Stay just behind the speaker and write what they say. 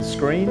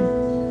screen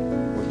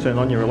or turn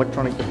on your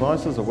electronic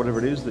devices or whatever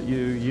it is that you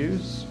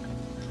use.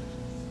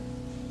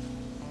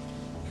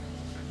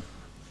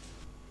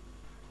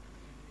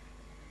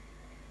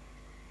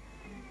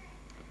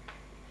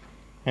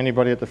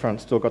 Anybody at the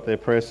front still got their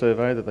prayer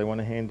survey that they want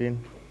to hand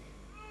in?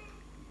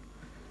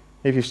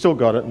 If you've still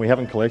got it and we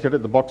haven't collected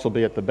it, the box will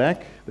be at the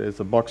back. There's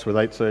a box with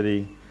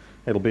 8:30.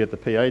 It'll be at the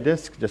PA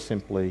desk. Just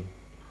simply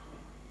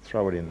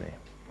throw it in there.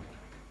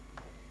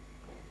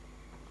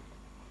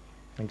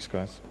 Thanks,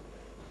 guys.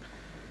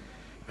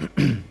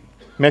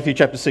 Matthew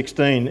chapter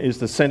 16 is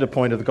the centre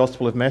point of the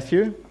Gospel of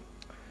Matthew.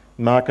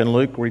 Mark and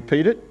Luke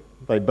repeat it.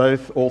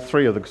 All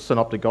three of the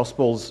synoptic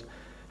Gospels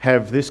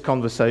have this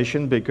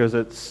conversation because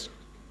it's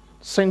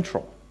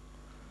central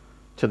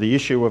to the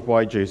issue of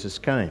why Jesus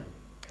came.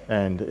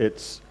 And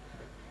it's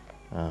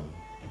the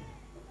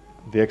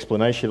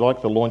explanation,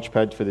 like the launch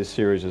pad for this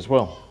series as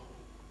well.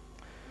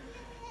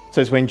 It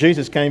says, when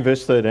Jesus came,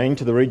 verse 13,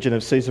 to the region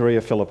of Caesarea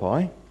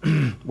Philippi,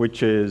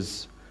 which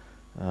is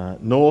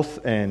north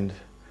and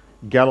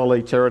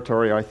Galilee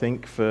territory, I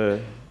think,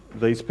 for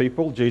these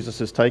people. Jesus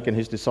has taken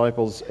his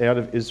disciples out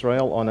of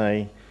Israel on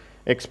an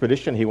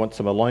expedition. He wants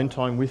some alone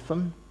time with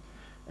them,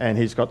 and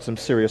he's got some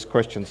serious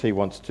questions he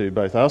wants to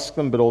both ask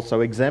them but also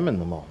examine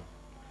them on.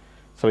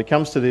 So he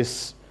comes to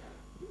this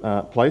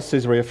place,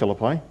 Caesarea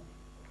Philippi.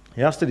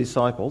 He asked the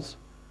disciples,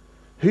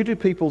 who do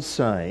people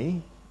say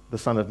the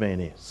Son of Man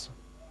is?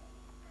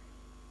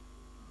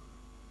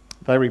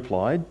 They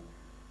replied,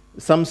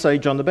 some say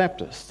John the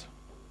Baptist,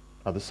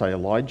 others say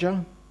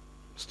Elijah,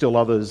 still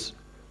others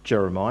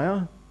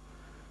Jeremiah,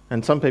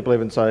 and some people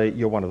even say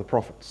you're one of the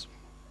prophets.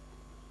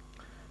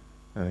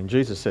 And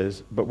Jesus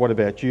says, but what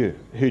about you?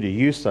 Who do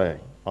you say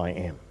I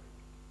am?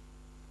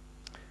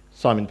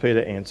 Simon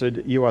Peter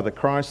answered, you are the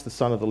Christ, the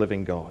Son of the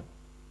living God.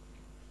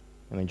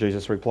 And then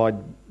Jesus replied,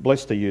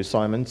 blessed are you,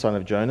 Simon, son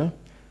of Jonah,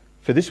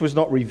 for this was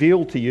not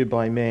revealed to you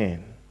by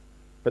man,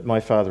 but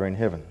my Father in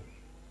heaven.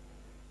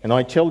 And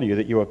I tell you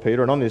that you are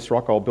Peter, and on this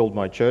rock I'll build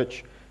my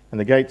church, and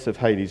the gates of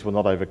Hades will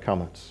not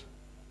overcome it.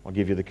 I'll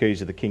give you the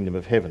keys of the kingdom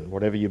of heaven.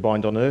 Whatever you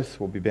bind on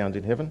earth will be bound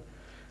in heaven.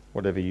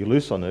 Whatever you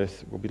loose on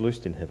earth will be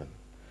loosed in heaven.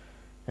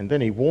 And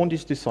then he warned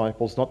his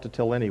disciples not to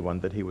tell anyone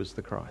that he was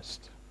the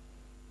Christ.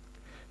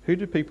 Who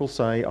do people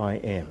say I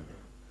am?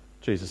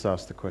 Jesus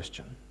asked the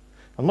question.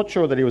 I'm not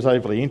sure that he was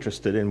overly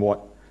interested in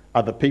what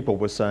other people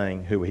were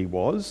saying who he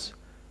was.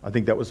 I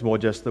think that was more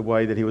just the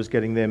way that he was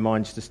getting their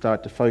minds to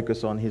start to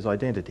focus on his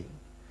identity.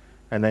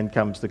 And then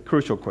comes the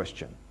crucial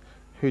question,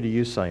 who do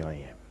you say I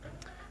am?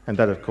 And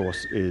that, of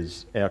course,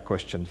 is our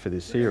question for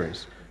this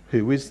series.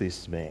 Who is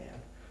this man?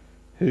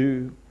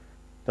 Who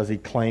does he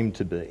claim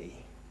to be?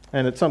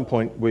 And at some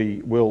point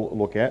we will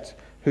look at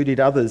who did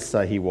others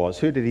say he was?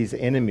 Who did his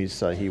enemies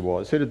say he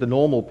was? Who did the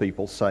normal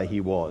people say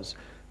he was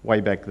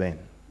way back then?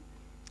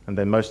 And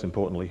then most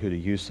importantly, who do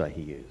you say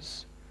he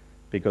is?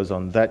 Because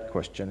on that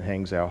question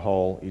hangs our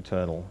whole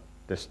eternal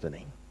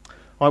destiny.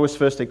 I was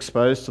first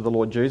exposed to the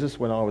Lord Jesus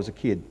when I was a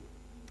kid.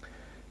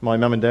 My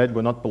mum and dad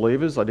were not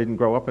believers. I didn't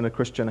grow up in a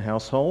Christian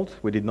household.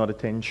 We did not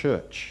attend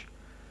church.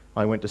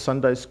 I went to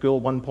Sunday school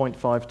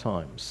 1.5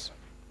 times.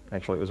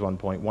 Actually, it was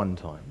 1.1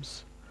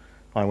 times.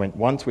 I went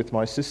once with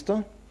my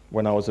sister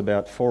when I was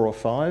about 4 or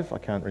 5. I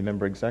can't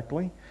remember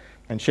exactly.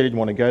 And she didn't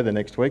want to go the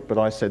next week, but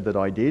I said that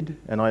I did,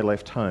 and I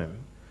left home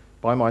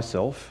by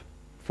myself,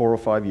 4 or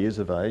 5 years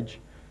of age,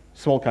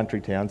 small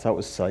country town, so it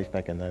was safe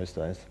back in those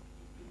days,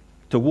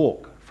 to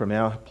walk from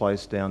our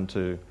place down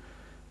to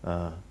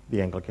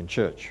the Anglican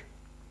church.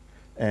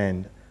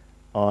 And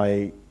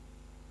I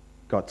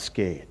got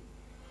scared.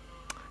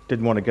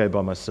 Didn't want to go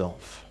by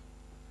myself.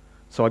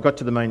 So I got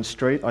to the main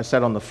street. I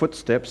sat on the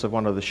footsteps of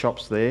one of the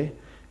shops there,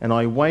 and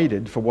I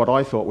waited for what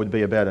I thought would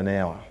be about an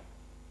hour.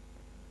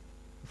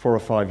 4 or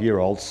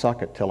 5-year-olds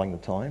suck at telling the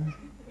time.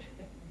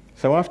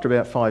 So after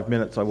about 5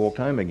 minutes, I walked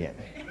home again.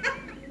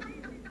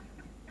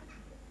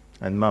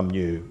 And Mum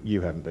knew,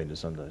 you haven't been to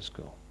Sunday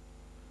school.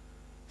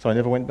 So I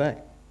never went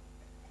back.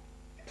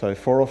 So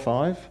 4 or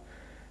 5.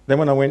 Then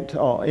when I went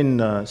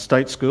in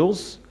state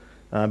schools,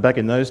 back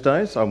in those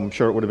days, I'm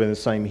sure it would have been the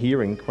same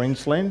here in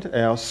Queensland,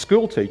 our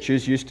school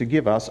teachers used to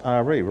give us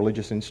RE,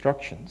 religious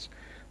instructions.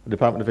 The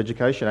Department of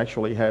Education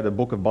actually had a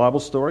book of Bible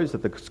stories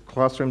that the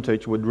classroom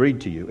teacher would read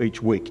to you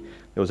each week.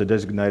 There was a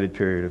designated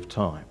period of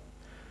time.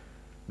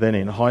 Then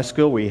in high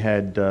school, we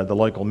had the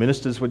local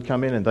ministers would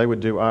come in and they would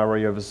do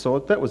RE of a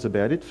sort. That was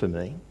about it for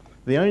me.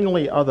 The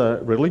only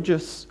other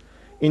religious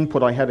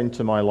input I had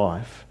into my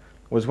life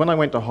was when I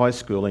went to high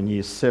school in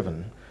year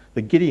 7,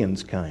 the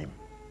Gideons came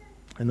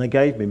and they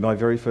gave me my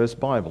very first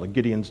Bible, a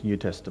Gideon's New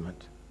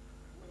Testament.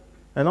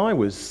 And I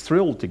was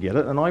thrilled to get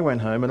it, and I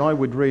went home and I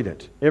would read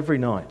it every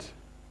night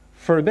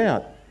for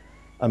about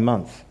a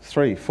month,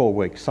 3-4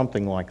 weeks,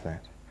 something like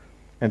that.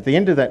 And at the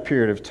end of that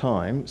period of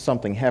time,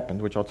 something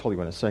happened, which I'll tell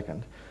you in a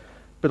second.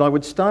 But I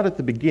would start at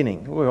the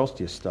beginning. Where else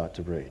do you start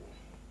to read?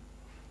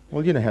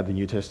 Well, you know how the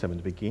New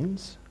Testament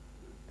begins.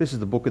 This is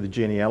the book of the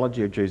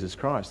genealogy of Jesus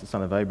Christ, the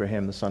son of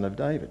Abraham, the son of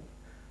David.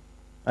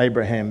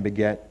 Abraham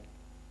begat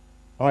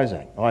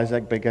Isaac.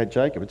 Isaac begat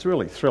Jacob. It's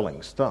really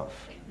thrilling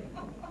stuff.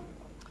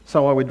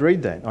 So I would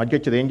read that. I'd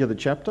get to the end of the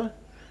chapter,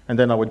 and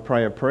then I would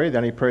pray a prayer. The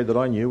only prayer that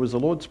I knew was the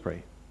Lord's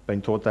Prayer.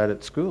 Been taught that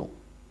at school.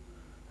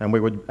 And we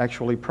would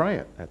actually pray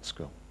it at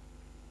school.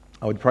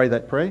 I would pray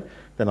that prayer,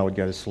 then I would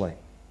go to sleep.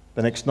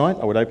 The next night,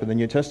 I would open the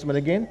New Testament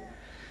again,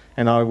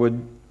 and I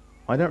don't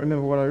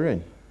remember what I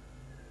read.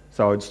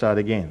 So I would start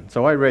again.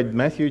 So I read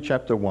Matthew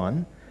chapter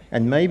 1,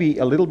 and maybe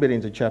a little bit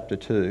into chapter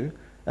 2,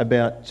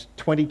 about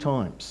 20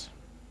 times.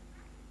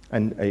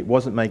 And it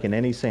wasn't making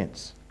any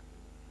sense.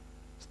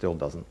 Still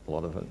doesn't, a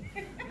lot of it.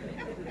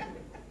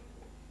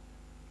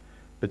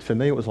 But for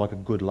me, it was like a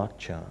good luck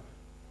charm.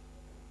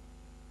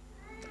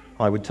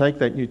 I would take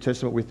that New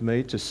Testament with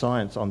me to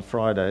science on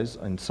Fridays,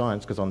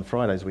 because on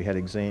Fridays we had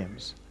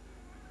exams.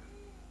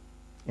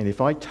 And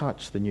if I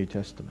touched the New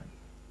Testament,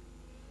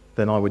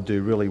 then I would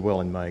do really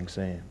well in my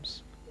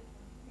exams.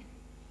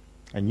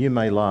 And you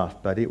may laugh,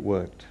 but it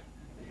worked.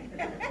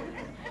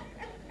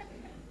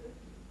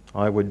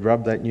 I would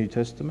rub that New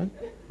Testament,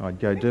 I'd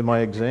go do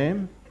my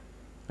exam,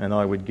 and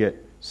I would get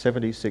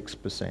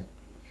 76%.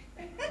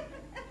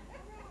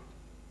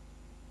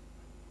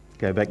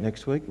 Go back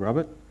next week, rub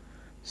it,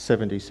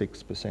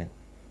 76%.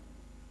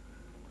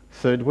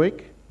 Third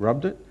week,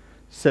 rubbed it,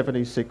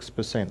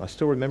 76%. I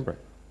still remember it.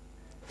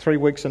 3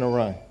 weeks in a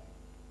row.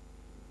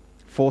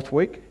 Fourth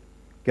week,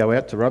 go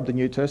out to rub the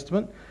New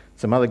Testament.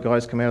 Some other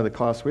guys come out of the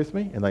class with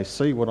me and they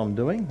see what I'm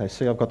doing. They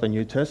see I've got the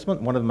New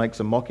Testament. One of them makes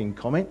a mocking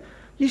comment.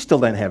 "You still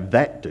don't have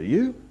that, do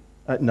you?"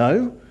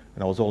 "No."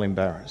 And I was all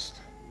embarrassed.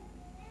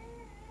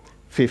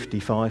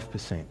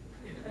 55%.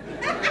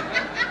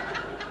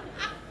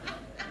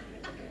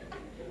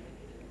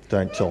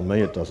 Don't tell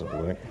me it doesn't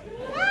work.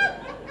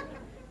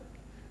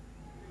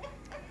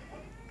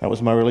 That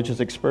was my religious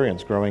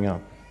experience growing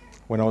up.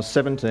 When I was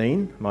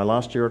 17, my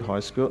last year at high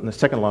school, and the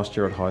second last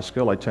year at high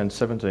school, I turned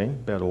 17,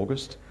 about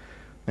August.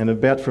 And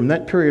about from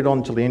that period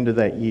on till the end of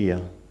that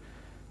year,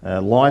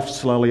 life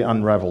slowly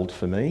unravelled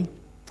for me.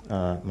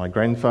 My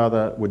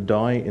grandfather would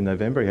die in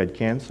November. He had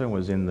cancer and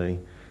was in the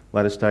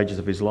latter stages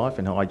of his life,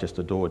 and I just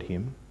adored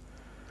him.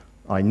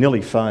 I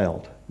nearly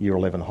failed Year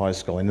 11 high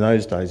school. In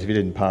those days, if you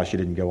didn't pass, you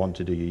didn't go on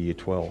to do your Year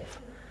 12.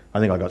 I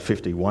think I got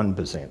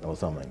 51% or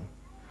something.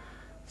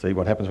 See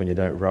what happens when you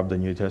don't rub the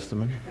New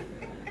Testament?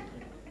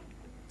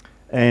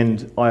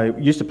 And I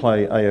used to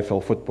play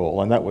AFL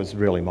football, and that was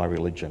really my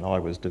religion. I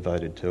was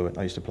devoted to it.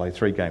 I used to play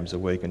 3 games a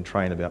week and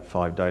train about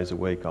 5 days a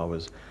week. I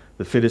was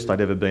the fittest I'd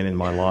ever been in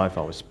my life.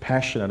 I was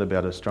passionate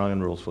about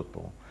Australian rules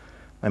football.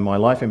 And my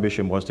life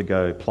ambition was to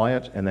go play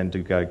it and then to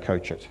go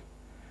coach it.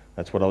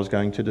 That's what I was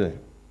going to do.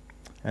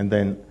 And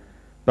then,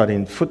 but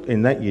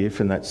in that year,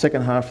 from that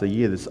second half of the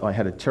year, I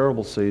had a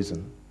terrible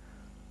season,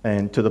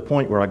 and to the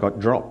point where I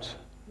got dropped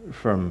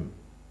from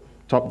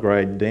top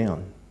grade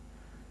down.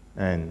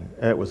 And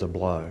it was a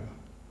blow.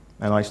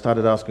 And I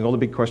started asking all the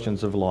big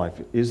questions of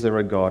life. Is there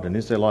a God? And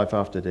is there life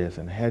after death?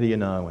 And how do you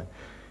know? And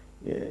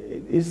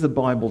is the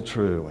Bible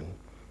true?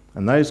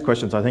 And those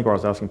questions I think I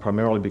was asking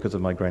primarily because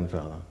of my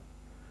grandfather.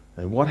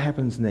 And what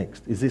happens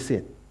next? Is this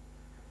it?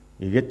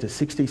 You get to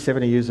 60,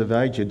 70 years of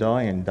age, you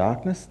die in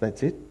darkness,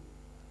 that's it?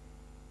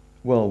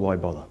 Well, why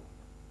bother?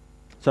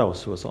 So I was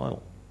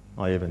suicidal.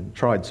 I even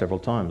tried several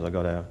times.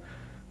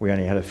 We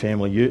only had a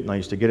family ute, and I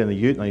used to get in the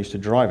ute and I used to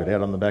drive it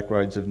out on the back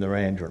roads of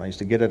Narrandera, and I used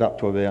to get it up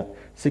to about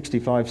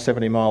 65,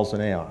 70 miles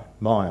an hour.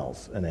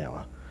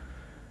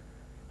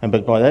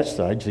 But by that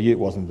stage, the ute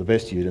wasn't the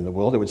best ute in the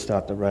world. It would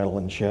start to rattle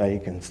and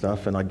shake and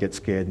stuff, and I'd get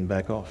scared and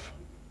back off.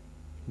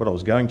 What I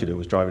was going to do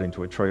was drive it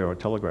into a tree or a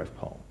telegraph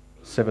pole,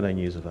 17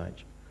 years of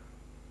age.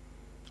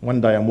 One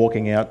day I'm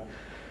walking out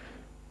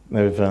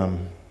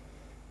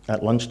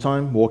at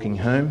lunchtime, walking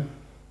home.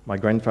 My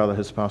grandfather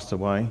has passed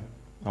away.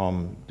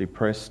 I'm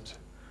depressed.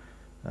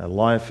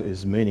 Life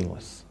is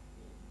meaningless.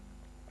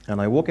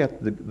 And I walk out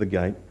the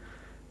gate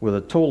with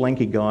a tall,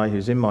 lanky guy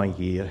who's in my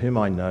year, whom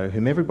I know,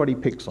 whom everybody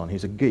picks on.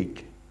 He's a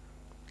geek.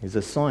 He's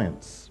a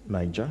science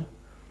major,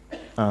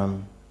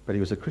 but he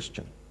was a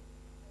Christian.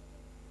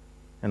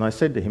 And I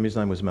said to him, his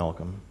name was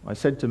Malcolm, I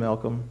said to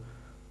Malcolm,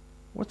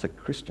 "What's a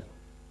Christian?"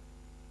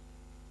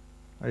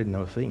 I didn't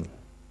know a thing.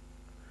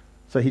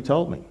 So he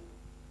told me.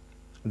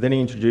 Then he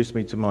introduced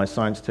me to my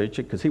science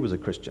teacher, because he was a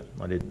Christian.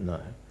 I didn't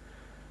know.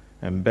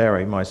 And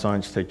Barry, my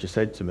science teacher,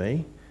 said to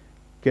me,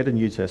 "Get a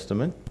New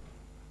Testament,"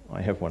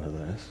 I have one of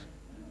those,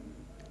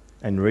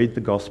 "and read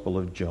the Gospel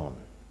of John."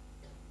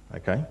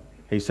 Okay?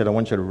 He said, "I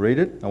want you to read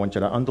it. I want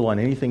you to underline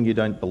anything you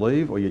don't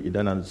believe or you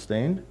don't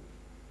understand,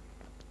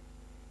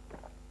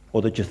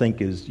 or that you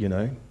think is,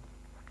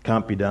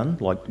 can't be done,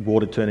 like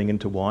water turning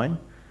into wine.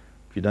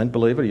 If you don't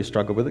believe it or you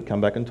struggle with it, come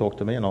back and talk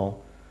to me and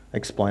I'll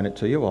explain it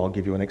to you, or I'll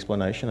give you an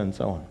explanation," and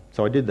so on.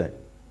 So I did that.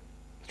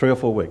 3 or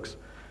 4 weeks.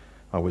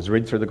 I was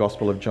read through the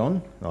Gospel of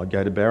John. I'd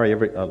go to Barry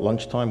at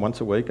lunchtime once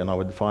a week, and I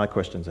would fire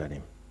questions at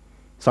him.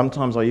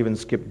 Sometimes I even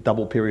skipped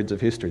double periods of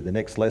history, the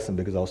next lesson,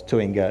 because I was too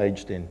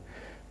engaged in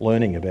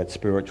learning about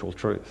spiritual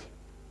truth.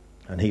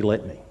 And he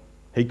let me.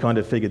 He kind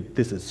of figured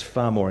this is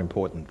far more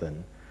important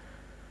than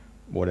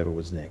whatever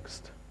was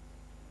next.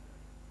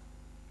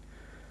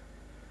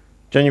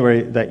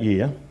 January that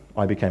year,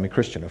 I became a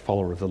Christian, a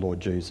follower of the Lord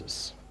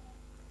Jesus.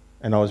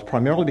 And I was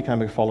primarily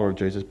becoming a follower of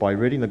Jesus by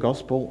reading the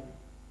Gospel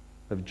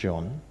of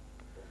John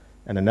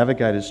and a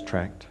Navigator's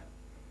Tract,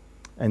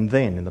 and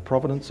then, in the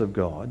providence of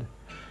God,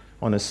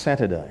 on a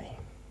Saturday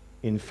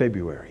in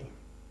February,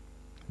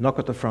 knock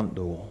at the front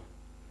door,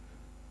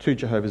 2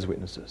 Jehovah's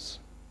Witnesses.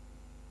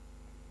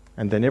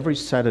 And then every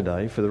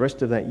Saturday for the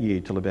rest of that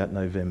year till about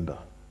November,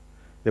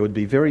 there would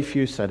be very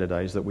few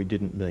Saturdays that we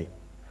didn't meet.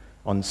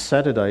 On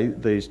Saturday,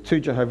 these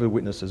 2 Jehovah's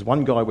Witnesses,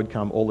 one guy would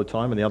come all the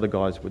time and the other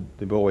guys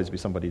there'd always be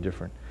somebody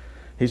different.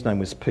 His name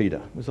was Peter.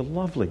 He was a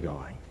lovely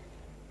guy.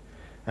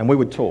 And we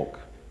would talk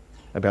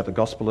about the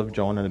Gospel of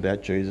John and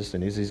about Jesus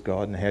and is he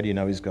God and how do you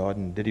know he's God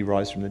and did he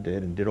rise from the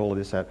dead and did all of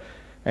this out.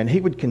 And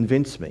he would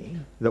convince me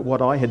that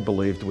what I had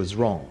believed was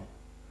wrong.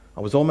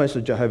 I was almost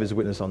a Jehovah's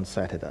Witness on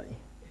Saturday.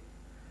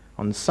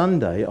 On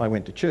Sunday, I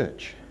went to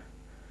church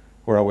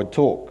where I would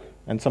talk.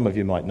 And some of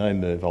you might know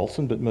Merv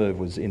Olsen, but Merv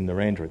was in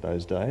Narandra at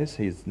those days.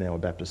 He's now a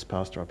Baptist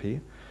pastor up here.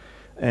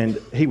 And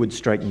he would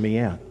straighten me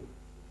out.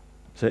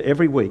 So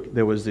every week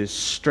there was this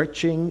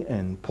stretching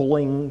and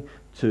pulling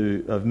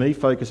of me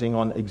focusing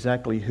on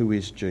exactly who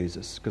is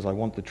Jesus, because I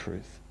want the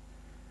truth.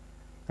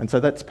 And so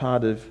that's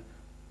part of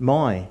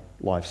my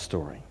life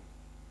story.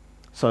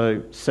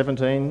 So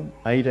 17,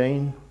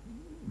 18,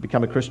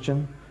 become a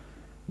Christian.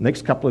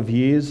 Next couple of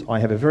years, I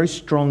have a very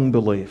strong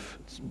belief.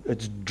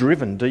 It's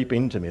driven deep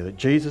into me that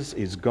Jesus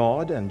is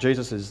God, and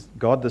Jesus is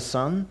God the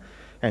Son,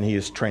 and he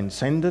is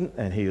transcendent,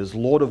 and he is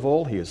Lord of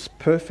all, he is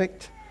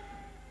perfect.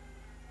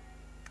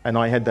 And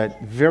I had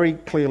that very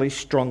clearly,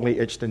 strongly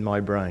etched in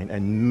my brain,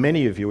 and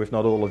many of you, if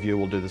not all of you,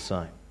 will do the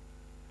same.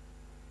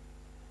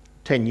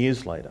 10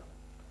 years later,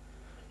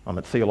 I'm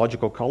at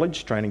theological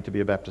college training to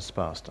be a Baptist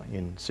pastor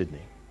in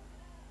Sydney.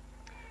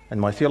 And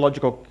my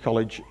theological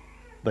college,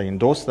 they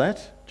endorse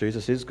that.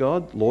 Jesus is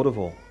God, Lord of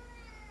all.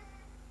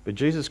 But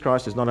Jesus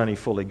Christ is not only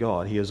fully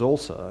God, he is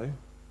also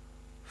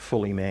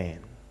fully man.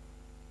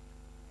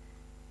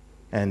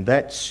 And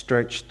that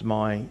stretched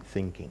my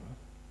thinking.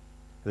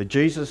 That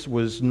Jesus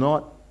was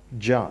not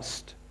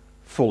just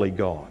fully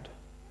God,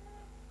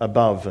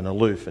 above and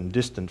aloof and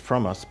distant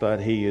from us,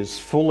 but he is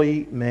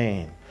fully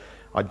man,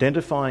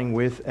 identifying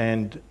with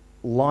and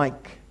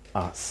like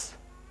us,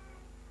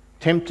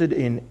 tempted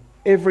in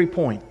every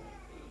point,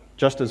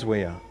 just as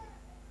we are.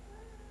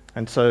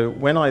 And so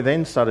when I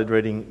then started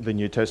reading the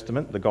New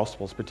Testament, the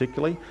Gospels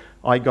particularly,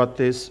 I got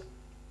this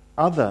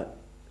other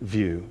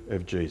view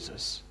of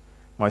Jesus.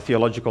 My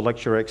theological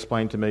lecturer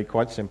explained to me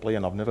quite simply,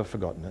 and I've never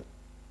forgotten it.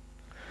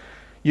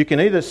 You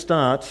can either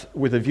start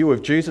with a view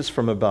of Jesus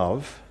from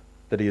above,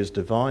 that he is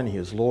divine, he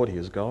is Lord, he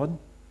is God,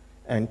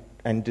 and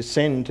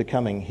descend to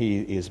coming,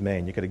 he is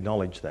man. You can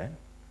acknowledge that,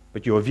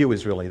 but your view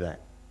is really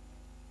that.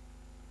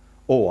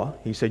 Or,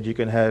 he said, you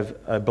can have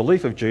a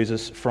belief of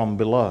Jesus from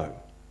below,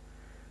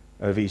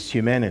 of his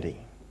humanity,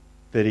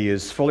 that he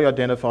is fully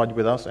identified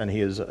with us and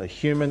he is a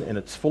human in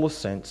its fullest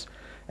sense,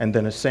 and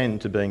then ascend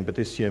to being, but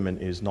this human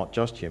is not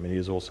just human, he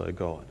is also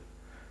God.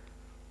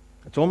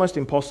 It's almost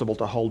impossible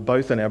to hold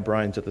both in our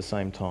brains at the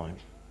same time.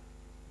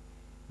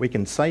 We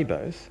can say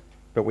both,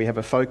 but we have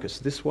a focus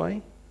this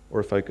way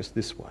or a focus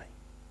this way.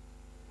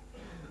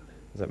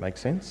 Does that make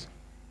sense?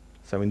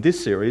 So in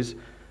this series,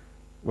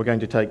 we're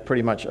going to take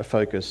pretty much a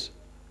focus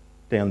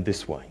down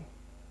this way,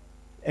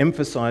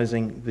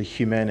 emphasising the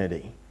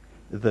humanity,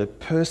 the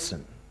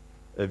person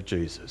of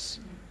Jesus.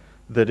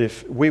 That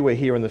if we were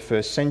here in the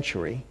first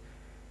century,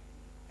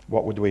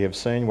 what would we have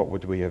seen? What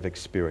would we have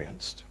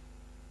experienced?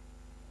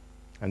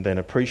 And then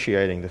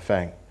appreciating the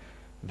fact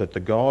that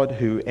the God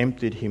who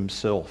emptied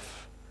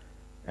himself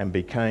and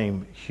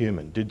became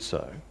human did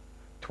so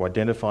to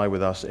identify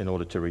with us in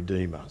order to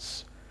redeem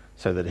us,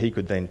 so that he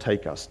could then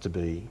take us to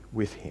be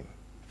with him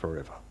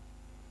forever.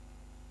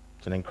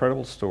 It's an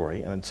incredible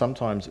story, and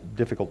sometimes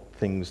difficult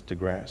things to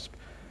grasp.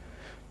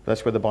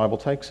 That's where the Bible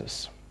takes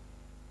us.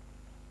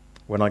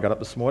 When I got up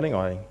this morning,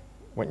 I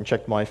went and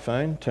checked my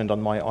phone, turned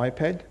on my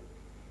iPad,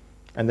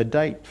 and the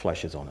date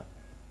flashes on it.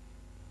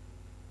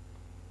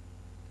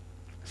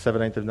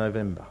 17th of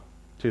November,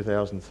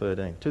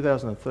 2013.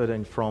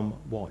 2013 from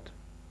what?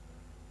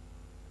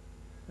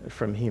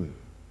 From him.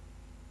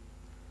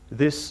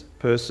 This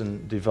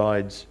person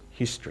divides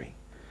history.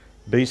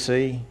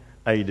 BC,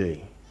 AD.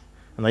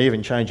 And they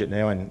even change it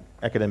now in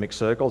academic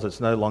circles. It's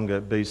no longer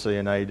BC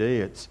and AD,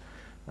 it's,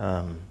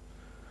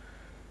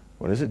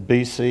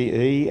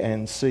 BCE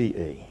and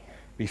CE.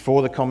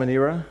 Before the Common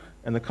Era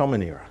and the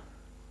Common Era.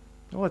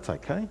 Well, that's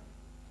okay.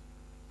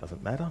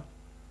 Doesn't matter.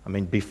 I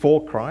mean,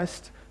 before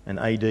Christ and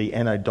AD,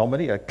 Anno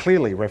Domini are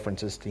clearly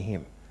references to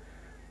him.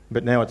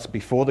 But now it's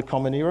before the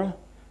Common Era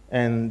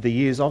and the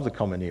years of the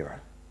Common Era.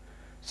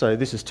 So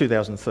this is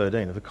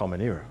 2013 of the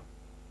Common Era.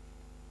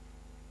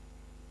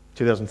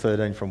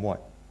 2013 from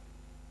what?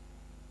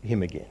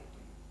 Him again.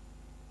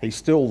 He's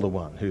still the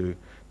one who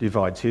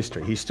divides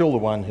history. He's still the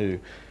one who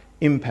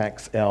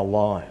impacts our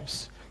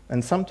lives,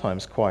 and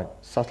sometimes quite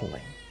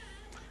subtly.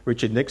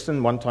 Richard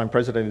Nixon, one-time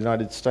President of the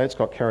United States,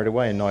 got carried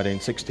away in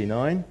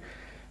 1969.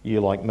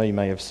 You, like me,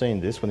 may have seen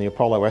this when the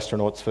Apollo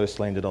astronauts first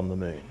landed on the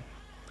moon.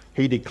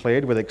 He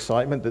declared with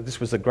excitement that this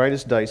was the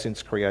greatest day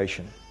since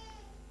creation.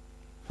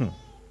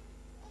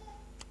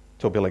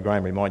 Till Billy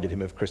Graham reminded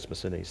him of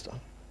Christmas and Easter.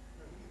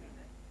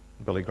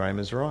 Billy Graham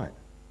is right.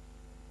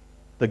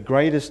 The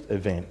greatest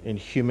event in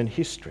human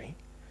history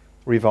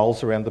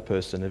revolves around the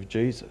person of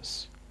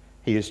Jesus.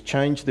 He has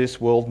changed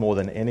this world more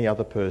than any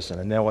other person,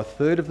 and now a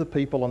third of the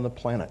people on the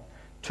planet,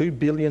 2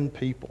 billion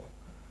people,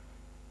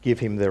 give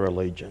him their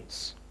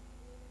allegiance.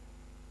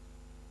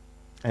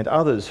 And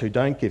others who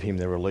don't give him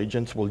their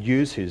allegiance will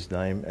use his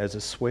name as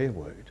a swear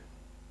word.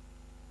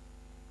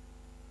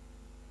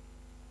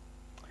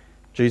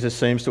 Jesus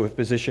seems to have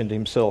positioned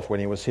himself when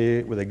he was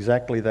here with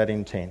exactly that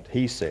intent.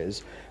 He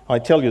says, I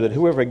tell you that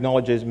whoever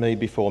acknowledges me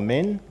before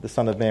men, the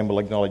Son of Man will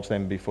acknowledge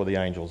them before the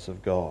angels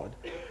of God.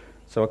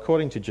 So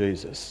according to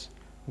Jesus,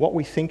 what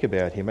we think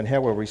about him and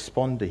how we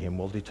respond to him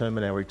will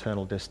determine our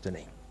eternal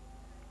destiny.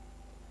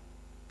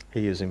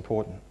 He is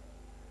important,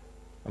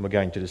 and we're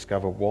going to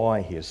discover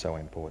why he is so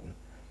important.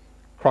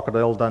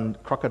 Crocodile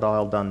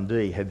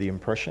Dundee had the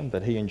impression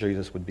that he and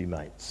Jesus would be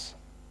mates.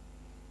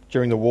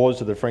 During the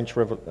wars of the French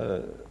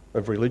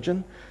of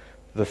religion,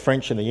 the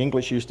French and the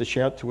English used to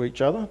shout to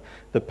each other,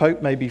 the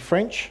Pope may be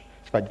French,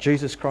 but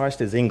Jesus Christ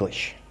is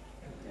English.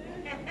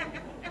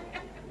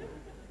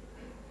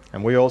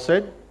 And we all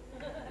said,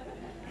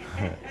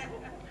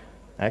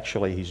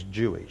 actually he's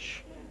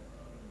Jewish.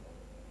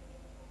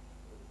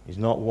 He's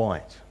not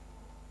white.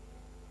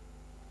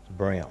 He's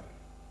brown.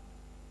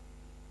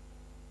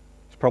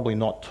 He's probably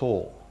not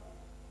tall.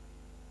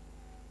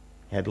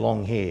 He had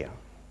long hair,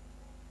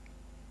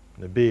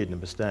 and a beard and a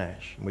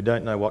moustache. And we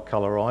don't know what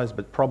colour eyes,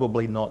 but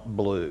probably not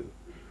blue.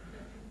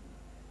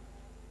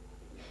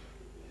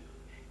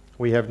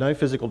 We have no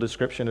physical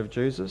description of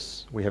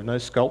Jesus. We have no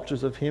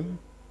sculptures of him.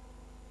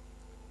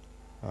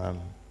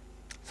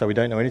 So we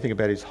don't know anything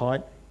about his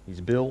height,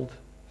 his build,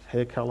 his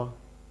hair colour,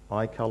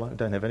 eye colour. We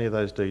don't have any of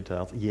those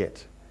details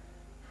yet.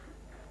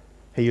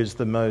 He is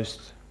the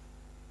most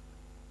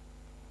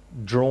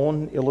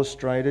drawn,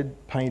 illustrated,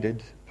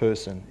 painted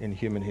person in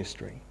human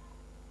history.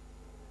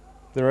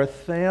 There are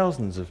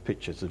thousands of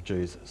pictures of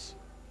Jesus.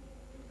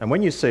 And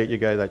when you see it, you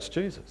go, that's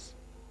Jesus.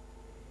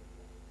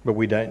 But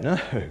we don't know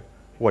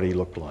what he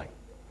looked like.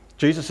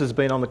 Jesus has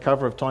been on the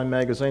cover of Time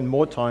magazine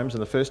more times in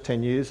the first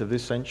 10 years of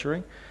this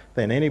century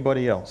than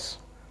anybody else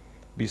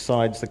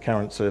besides the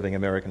current serving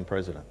American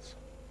presidents.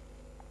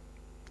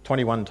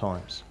 21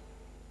 times.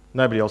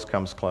 Nobody else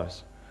comes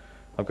close.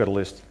 I've got a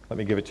list. Let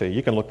me give it to you.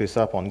 You can look this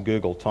up on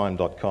Google,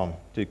 time.com.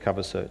 Do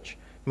cover search.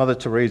 Mother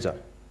Teresa,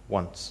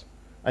 once.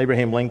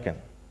 Abraham Lincoln,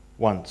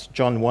 once.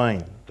 John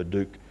Wayne, the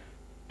Duke,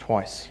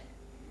 twice.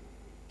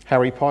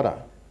 Harry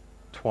Potter,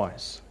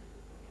 twice.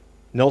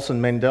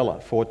 Nelson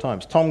Mandela, 4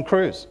 times. Tom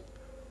Cruise,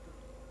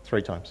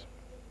 3 times.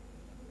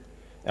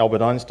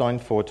 Albert Einstein,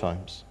 4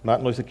 times.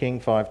 Martin Luther King,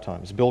 5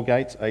 times. Bill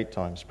Gates, 8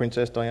 times.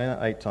 Princess Diana,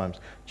 8 times.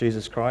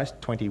 Jesus Christ,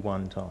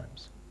 21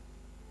 times.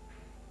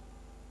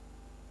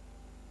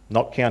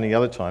 Not counting the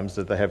other times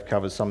that they have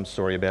covered some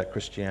story about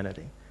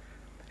Christianity.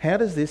 How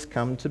does this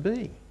come to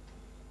be?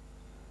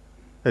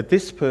 That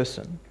this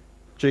person,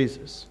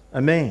 Jesus,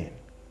 a man,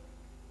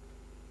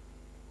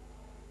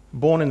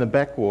 born in the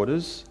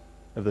backwaters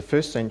of the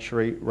 1st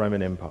century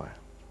Roman Empire.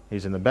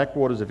 He's in the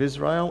backwaters of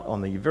Israel,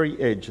 on the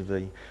very edge of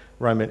the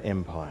Roman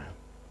Empire.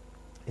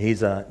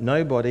 He's a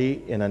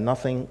nobody in a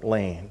nothing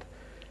land,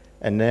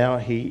 and now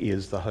he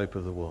is the hope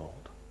of the world.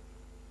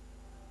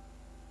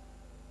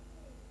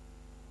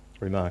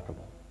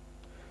 Remarkable.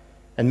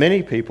 And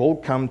many people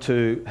come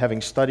to,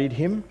 having studied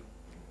him,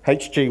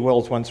 H.G.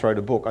 Wells once wrote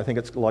a book, I think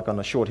it's like on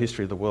a short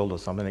history of the world or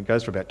something, it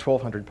goes for about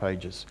 1,200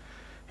 pages.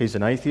 He's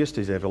an atheist,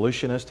 he's an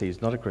evolutionist,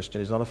 he's not a Christian,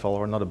 he's not a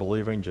follower, not a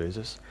believer in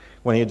Jesus.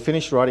 When he had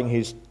finished writing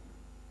his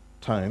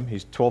tome,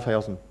 his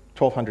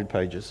 1,200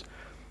 pages,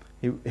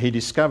 he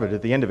discovered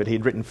at the end of it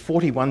he'd written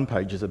 41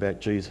 pages about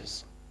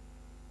Jesus,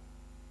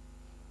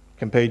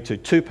 compared to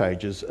 2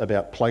 pages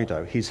about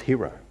Plato, his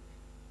hero.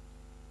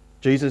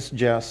 Jesus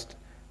just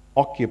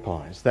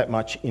occupies that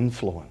much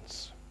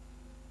influence.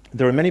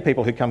 There are many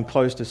people who come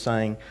close to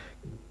saying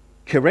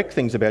correct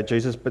things about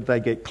Jesus, but they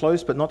get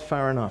close but not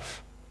far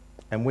enough.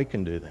 And we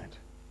can do that.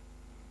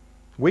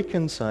 We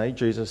can say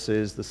Jesus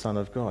is the Son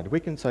of God. We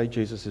can say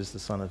Jesus is the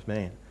Son of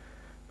Man.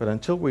 But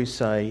until we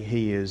say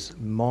he is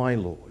my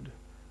Lord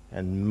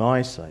and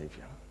my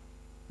Saviour,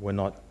 we're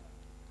not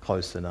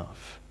close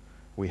enough.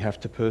 We have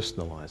to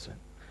personalise it.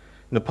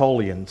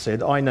 Napoleon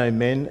said, I know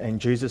men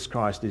and Jesus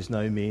Christ is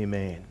no mere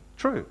man.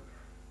 True.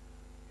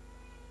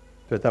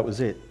 But that was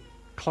it.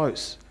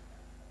 Close,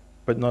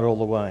 but not all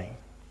the way.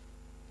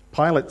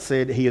 Pilate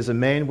said he is a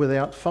man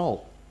without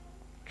fault.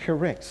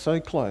 Correct,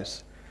 so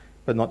close,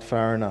 but not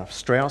far enough.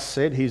 Strauss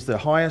said he's the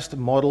highest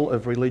model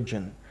of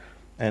religion.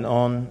 And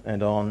on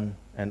and on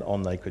and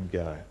on they could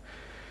go.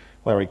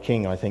 Larry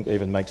King, I think,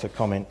 even makes a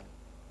comment,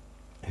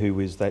 who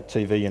is that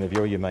TV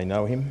interviewer, you may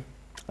know him.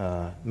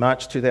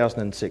 March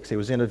 2006, he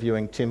was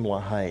interviewing Tim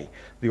LaHaye,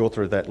 the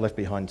author of that Left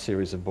Behind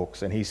series of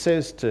books, and he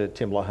says to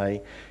Tim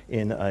LaHaye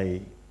in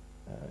a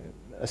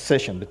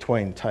session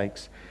between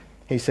takes,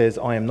 he says,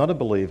 I am not a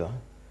believer,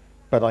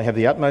 But I have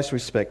the utmost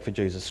respect for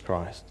Jesus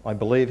Christ. I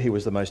believe he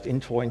was the most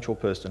influential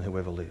person who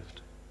ever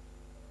lived.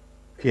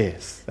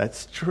 Yes,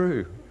 that's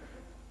true.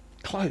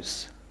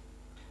 Close,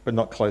 but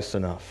not close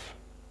enough.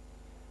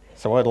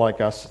 So I'd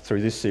like us,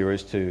 through this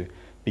series, to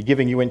be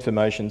giving you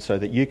information so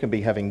that you can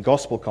be having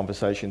gospel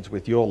conversations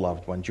with your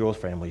loved ones, your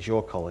families,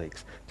 your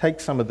colleagues. Take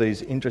some of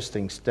these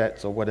interesting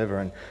stats or whatever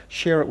and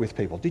share it with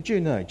people. Did you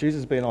know Jesus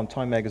has been on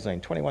Time magazine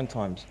 21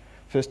 times,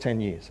 first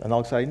 10 years? And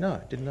they'll say, no,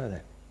 didn't know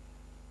that.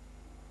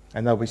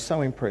 And they'll be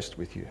so impressed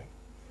with you.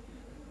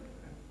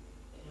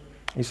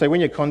 You see, when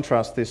you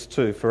contrast this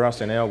too, for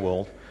us in our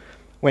world,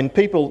 when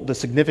people, the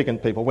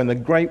significant people, when the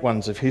great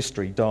ones of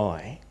history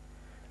die,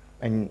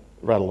 and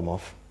rattle them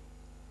off,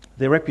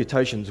 their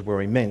reputations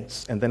were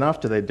immense, and then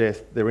after their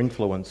death, their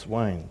influence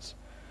wanes.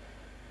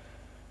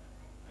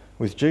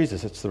 With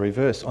Jesus, it's the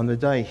reverse. On the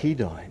day he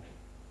died,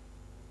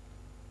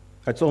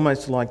 it's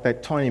almost like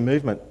that tiny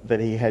movement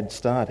that he had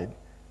started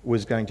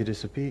was going to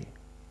disappear.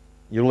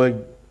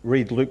 You'll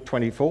read Luke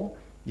 24.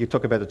 You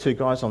talk about the two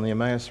guys on the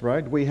Emmaus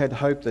Road. We had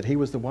hope that he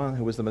was the one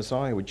who was the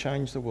Messiah who would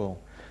change the world,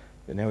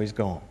 but now he's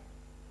gone,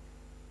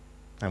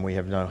 and we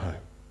have no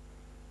hope.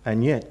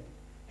 And yet,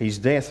 his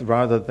death,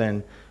 rather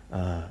than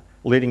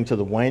leading to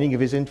the waning of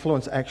his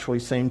influence, actually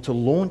seemed to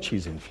launch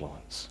his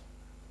influence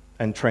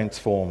and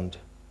transformed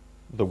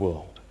the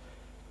world.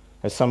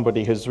 As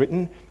somebody has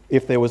written,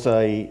 if there was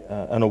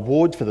an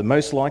award for the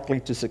most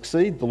likely to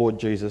succeed, the Lord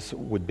Jesus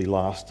would be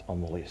last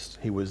on the list.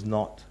 He was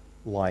not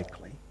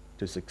likely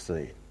to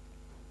succeed.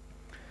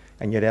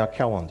 And yet our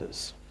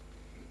calendars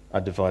are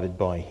divided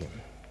by him.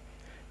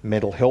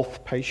 Mental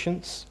health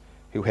patients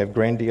who have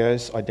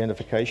grandiose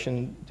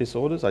identity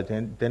disorders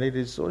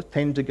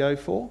tend to go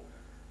for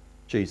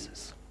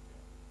Jesus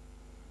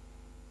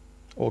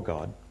or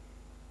God.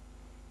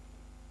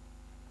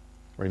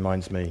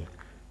 Reminds me,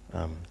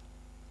 of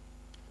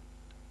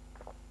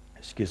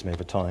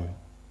a time.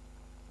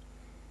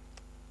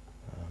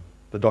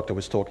 The doctor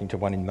was talking to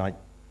one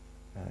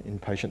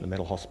inpatient in the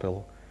mental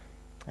hospital,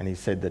 and he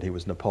said that he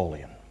was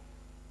Napoleon.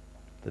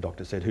 The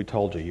doctor said, "Who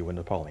told you were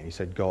Napoleon?" He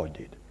said, "God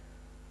did."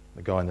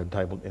 The guy in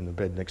the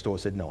bed next door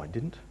said, "No, I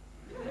didn't."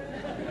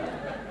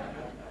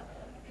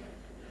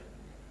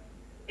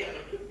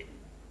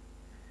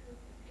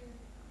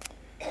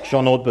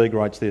 John Ortberg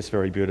writes this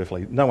very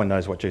beautifully. No one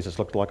knows what Jesus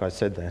looked like, I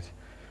said that.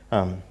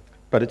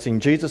 But it's in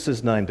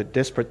Jesus' name that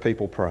desperate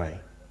people pray,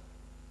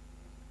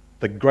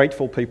 that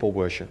grateful people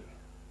worship,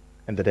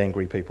 and that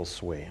angry people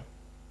swear.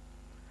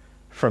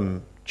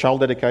 From child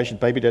dedication,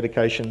 baby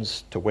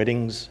dedications, to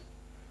weddings,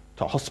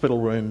 to hospital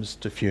rooms,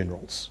 to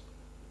funerals.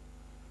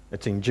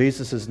 It's in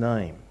Jesus'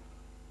 name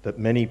that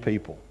many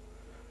people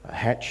are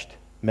hatched,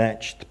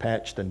 matched,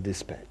 patched, and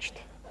dispatched.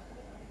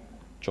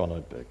 John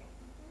Ortberg.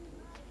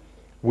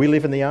 We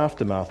live in the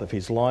aftermath of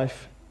his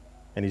life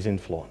and his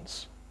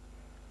influence.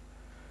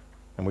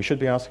 And we should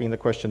be asking the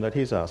question that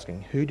he's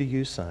asking: who do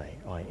you say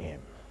I am?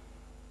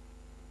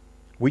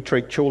 We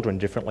treat children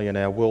differently in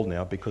our world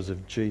now because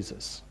of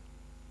Jesus.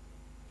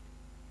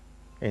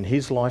 In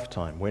his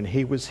lifetime, when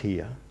he was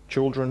here,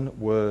 children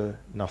were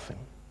nothing.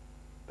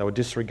 They were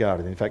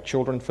disregarded. In fact,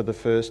 children for the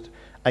first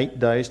 8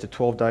 days to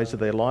 12 days of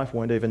their life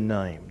weren't even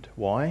named.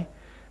 Why?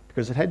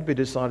 Because it had to be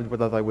decided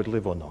whether they would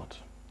live or not.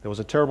 There was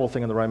a terrible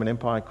thing in the Roman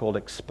Empire called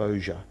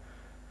exposure,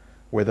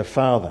 where the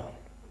father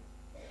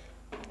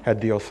had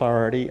the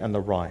authority and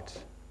the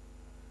right,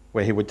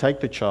 where he would take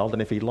the child,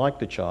 and if he liked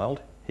the child,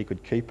 he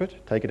could keep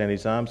it, take it in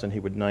his arms, and he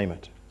would name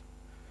it.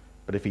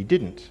 But if he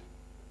didn't,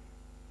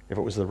 if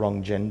it was the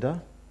wrong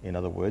gender, in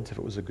other words, if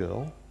it was a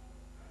girl,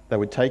 they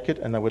would take it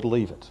and they would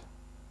leave it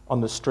on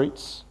the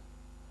streets,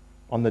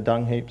 on the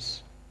dung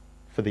heaps,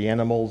 for the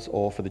animals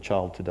or for the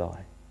child to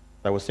die.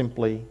 They were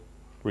simply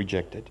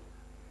rejected.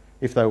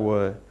 If they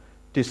were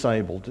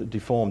disabled,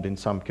 deformed in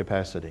some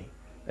capacity,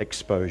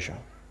 exposure.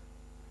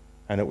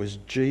 And it was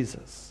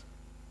Jesus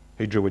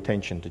who drew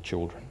attention to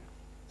children.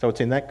 So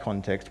it's in that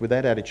context, with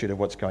that attitude of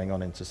what's going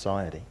on in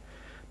society,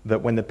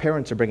 that when the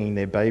parents are bringing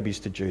their babies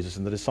to Jesus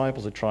and the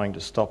disciples are trying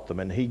to stop them,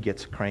 and he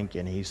gets cranky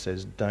and he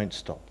says, "Don't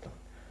stop them.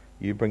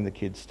 You bring the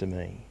kids to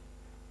me.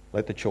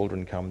 Let the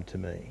children come to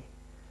me."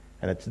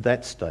 And it's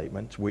that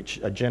statement which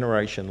a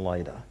generation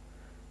later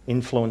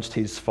influenced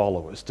his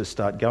followers to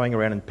start going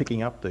around and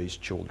picking up these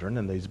children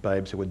and these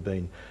babes who had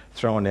been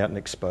thrown out and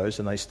exposed,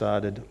 and they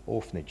started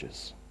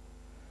orphanages.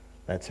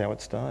 That's how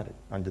it started,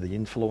 under the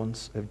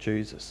influence of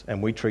Jesus.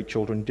 And we treat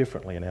children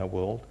differently in our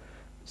world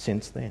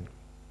since then.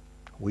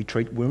 We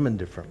treat women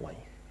differently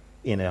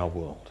in our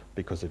world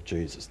because of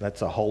Jesus.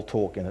 That's a whole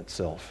talk in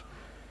itself.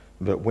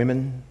 But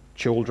women,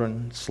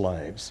 children,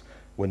 slaves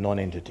were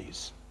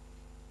non-entities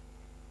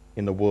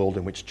in the world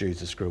in which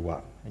Jesus grew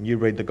up. And you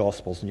read the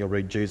Gospels and you'll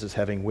read Jesus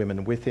having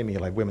women with him.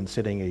 You'll have women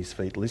sitting at his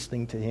feet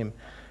listening to him.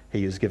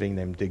 He is giving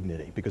them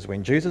dignity. Because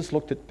when Jesus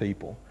looked at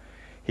people,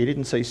 he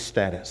didn't see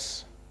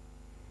status,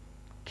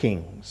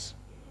 kings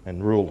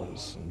and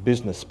rulers and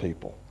business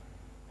people,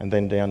 and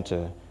then down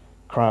to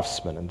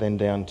craftsmen, and then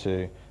down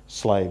to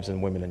slaves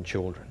and women and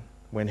children.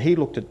 When he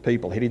looked at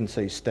people, he didn't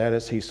see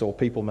status, he saw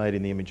people made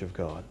in the image of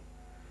God.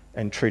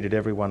 and treated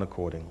everyone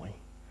accordingly.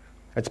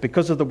 It's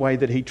because of the way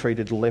that he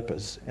treated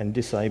lepers and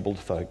disabled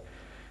folk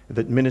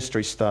that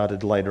ministry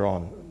started later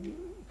on,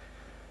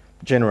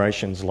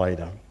 generations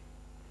later,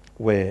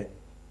 where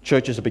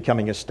churches are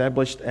becoming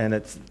established and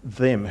it's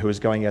them who is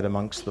going out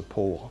amongst the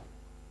poor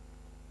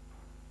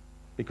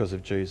because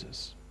of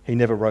Jesus. He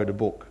never wrote a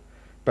book,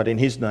 but in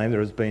his name there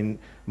has been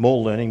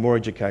more learning, more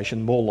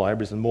education, more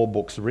libraries and more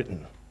books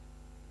written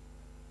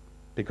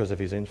because of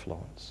his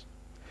influence.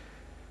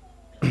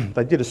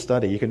 They did a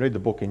study, you can read the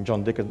book in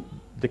John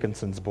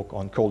Dickinson's book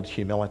called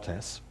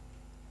Humilitas.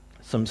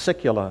 Some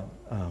secular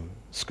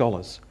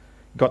scholars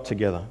got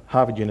together,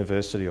 Harvard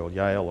University or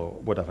Yale or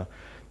whatever,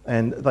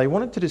 and they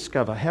wanted to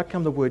discover how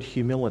come the word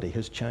humility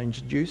has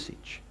changed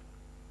usage.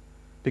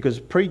 Because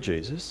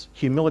pre-Jesus,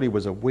 humility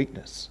was a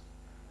weakness.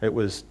 It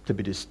was to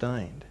be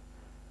disdained.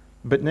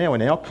 But now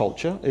in our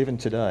culture, even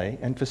today,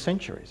 and for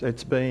centuries,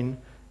 it's been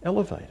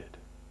elevated.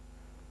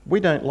 We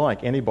don't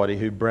like anybody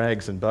who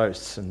brags and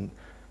boasts and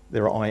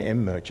there are I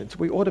am merchants.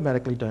 We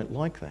automatically don't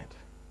like that.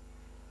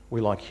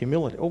 We like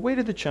humility. Well, where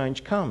did the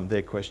change come,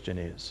 their question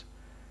is.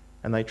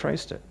 And they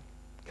traced it.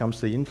 It comes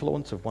to the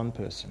influence of one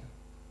person,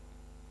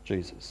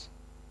 Jesus,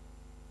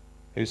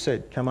 who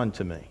said, "Come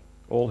unto me,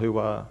 all who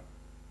are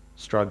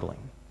struggling,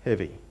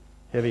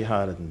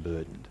 heavy-hearted and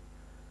burdened,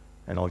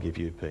 and I'll give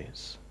you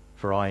peace.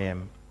 For I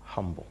am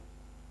humble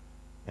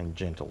and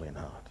gentle in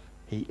heart."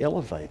 He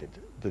elevated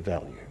the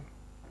value,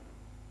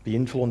 the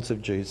influence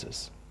of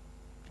Jesus.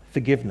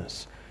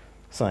 Forgiveness,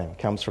 same,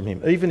 comes from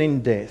him. Even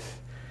in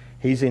death,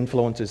 his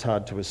influence is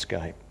hard to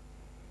escape.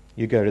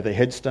 You go to the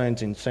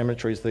headstones in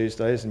cemeteries these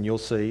days and you'll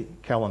see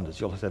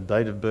calendars. You'll have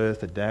date of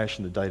birth, a dash,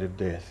 and the date of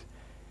death.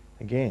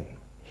 Again,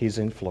 his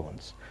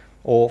influence.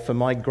 Or for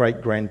my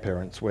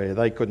great-grandparents, where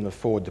they couldn't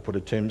afford to put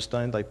a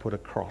tombstone, they put a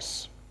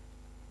cross.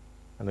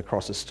 And the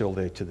cross is still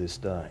there to this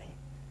day.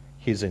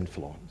 His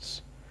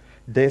influence.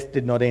 Death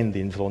did not end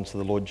the influence of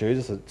the Lord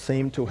Jesus. It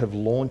seemed to have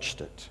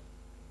launched it.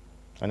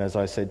 And as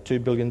I said, 2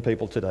 billion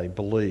people today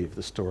believe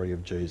the story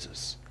of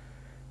Jesus.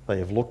 They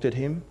have looked at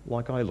him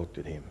like I looked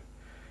at him.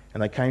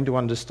 And they came to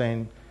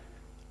understand,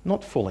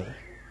 not fully,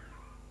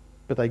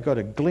 but they got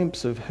a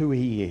glimpse of who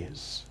he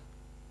is.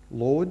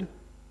 Lord,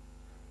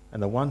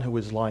 and the one who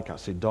is like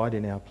us, who died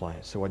in our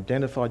place, who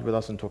identified with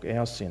us and took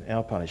our sin,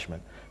 our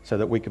punishment, so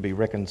that we could be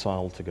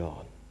reconciled to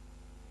God.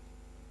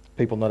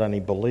 People not only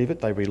believe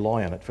it, they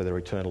rely on it for their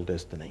eternal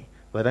destiny.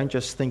 They don't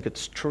just think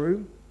it's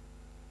true,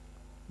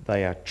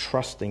 they are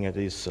trusting it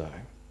is so.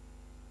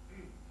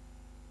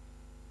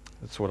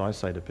 That's what I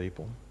say to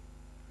people.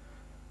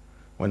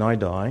 When I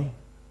die,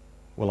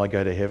 will I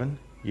go to heaven?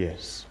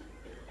 Yes.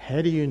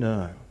 How do you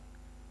know?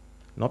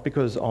 Not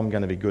because I'm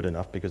going to be good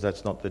enough, because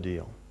that's not the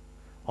deal.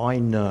 I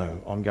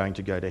know I'm going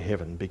to go to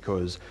heaven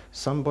because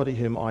somebody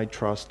whom I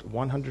trust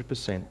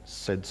 100%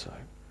 said so.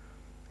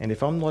 And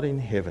if I'm not in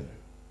heaven,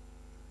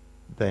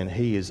 then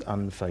he is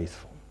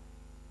unfaithful.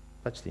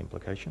 That's the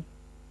implication.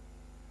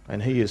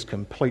 And he is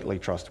completely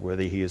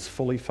trustworthy. He is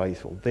fully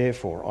faithful.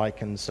 Therefore, I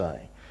can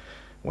say,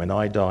 when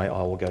I die,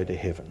 I will go to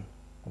heaven.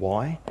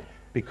 Why?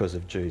 Because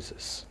of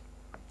Jesus.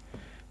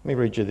 Let me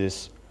read you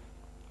this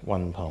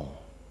one poem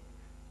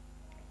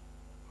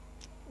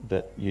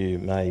that you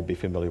may be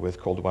familiar with,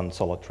 called One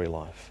Solitary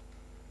Life.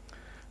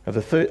 Of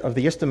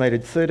the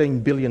estimated 13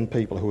 billion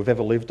people who have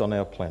ever lived on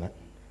our planet,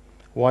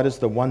 why does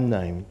the one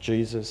name,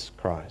 Jesus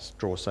Christ,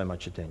 draw so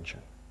much attention?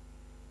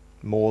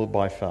 More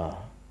by far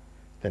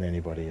than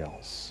anybody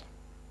else.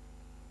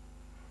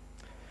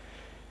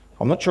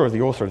 I'm not sure of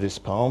the author of this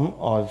poem.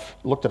 I've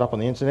looked it up on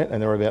the internet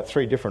and there are about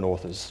 3 different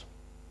authors.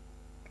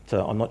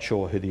 So I'm not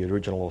sure who the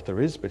original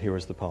author is, but here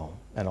is the poem.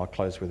 And I'll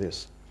close with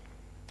this.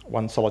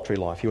 One Solitary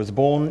Life. He was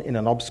born in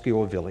an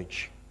obscure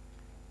village,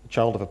 the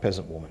child of a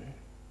peasant woman.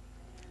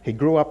 He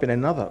grew up in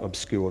another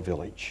obscure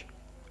village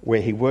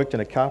where he worked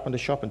in a carpenter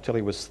shop until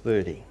he was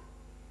 30.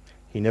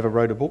 He never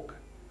wrote a book.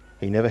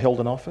 He never held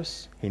an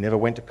office. He never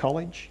went to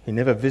college. He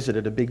never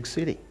visited a big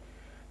city.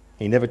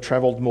 He never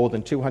travelled more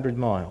than 200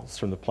 miles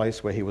from the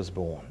place where he was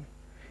born.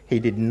 He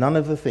did none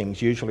of the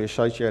things usually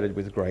associated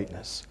with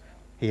greatness.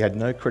 He had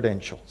no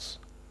credentials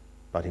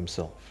but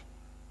himself.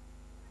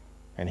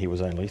 And he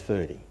was only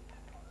 33.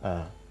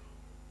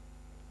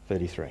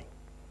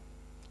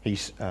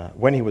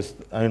 When he was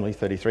only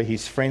 33,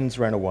 his friends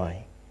ran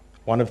away.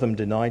 One of them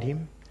denied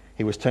him.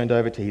 He was turned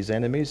over to his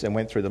enemies and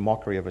went through the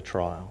mockery of a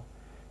trial.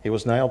 He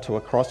was nailed to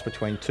a cross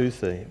between 2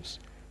 thieves.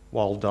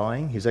 While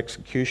dying, his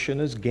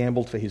executioners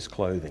gambled for his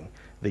clothing,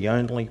 the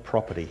only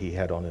property he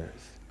had on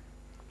earth.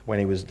 When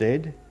he was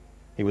dead,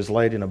 he was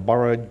laid in a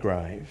borrowed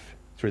grave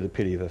through the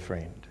pity of a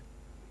friend.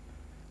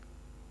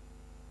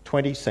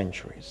 20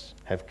 centuries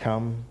have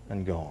come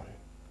and gone.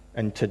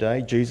 And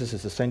today, Jesus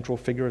is the central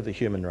figure of the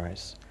human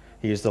race.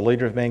 He is the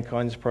leader of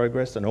mankind's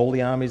progress, and all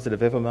the armies that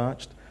have ever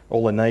marched,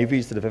 all the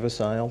navies that have ever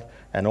sailed,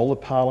 and all the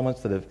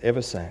parliaments that have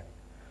ever sat,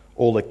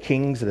 all the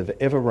kings that have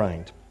ever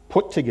reigned,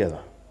 put together,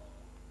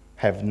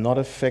 have not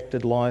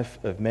affected life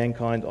of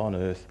mankind on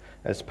earth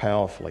as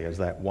powerfully as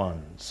that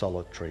one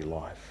solitary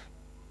life.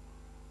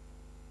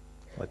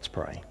 Let's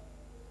pray.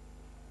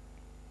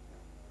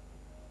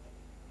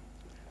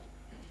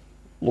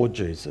 Lord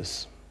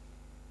Jesus,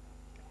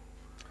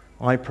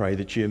 I pray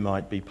that you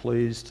might be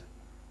pleased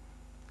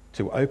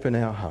to open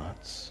our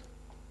hearts,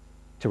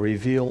 to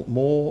reveal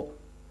more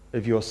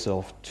of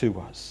yourself to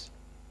us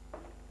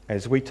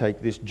as we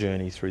take this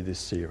journey through this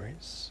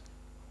series.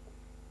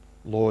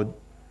 Lord,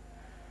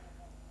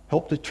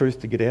 help the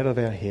truth to get out of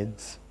our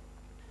heads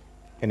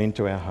and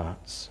into our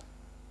hearts,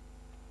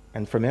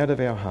 and from out of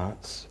our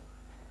hearts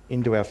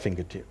into our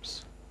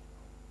fingertips,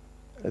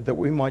 that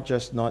we might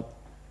just not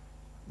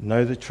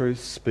know the truth,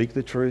 speak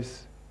the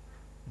truth,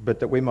 but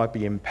that we might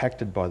be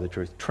impacted by the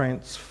truth,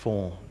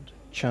 transformed,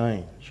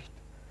 changed,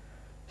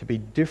 to be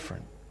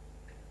different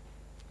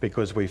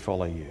because we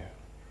follow you.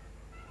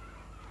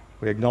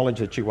 We acknowledge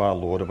that you are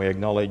Lord, and we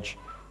acknowledge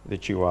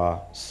that you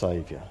are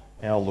Saviour,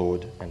 our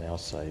Lord and our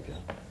Saviour.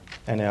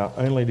 And our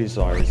only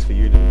desire is for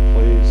you to be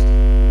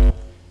pleased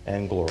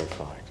and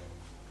glorified.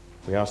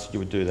 We ask that you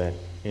would do that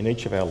in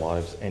each of our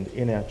lives and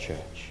in our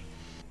church.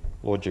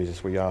 Lord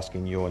Jesus, we ask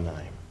in your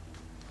name.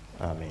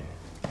 Amen.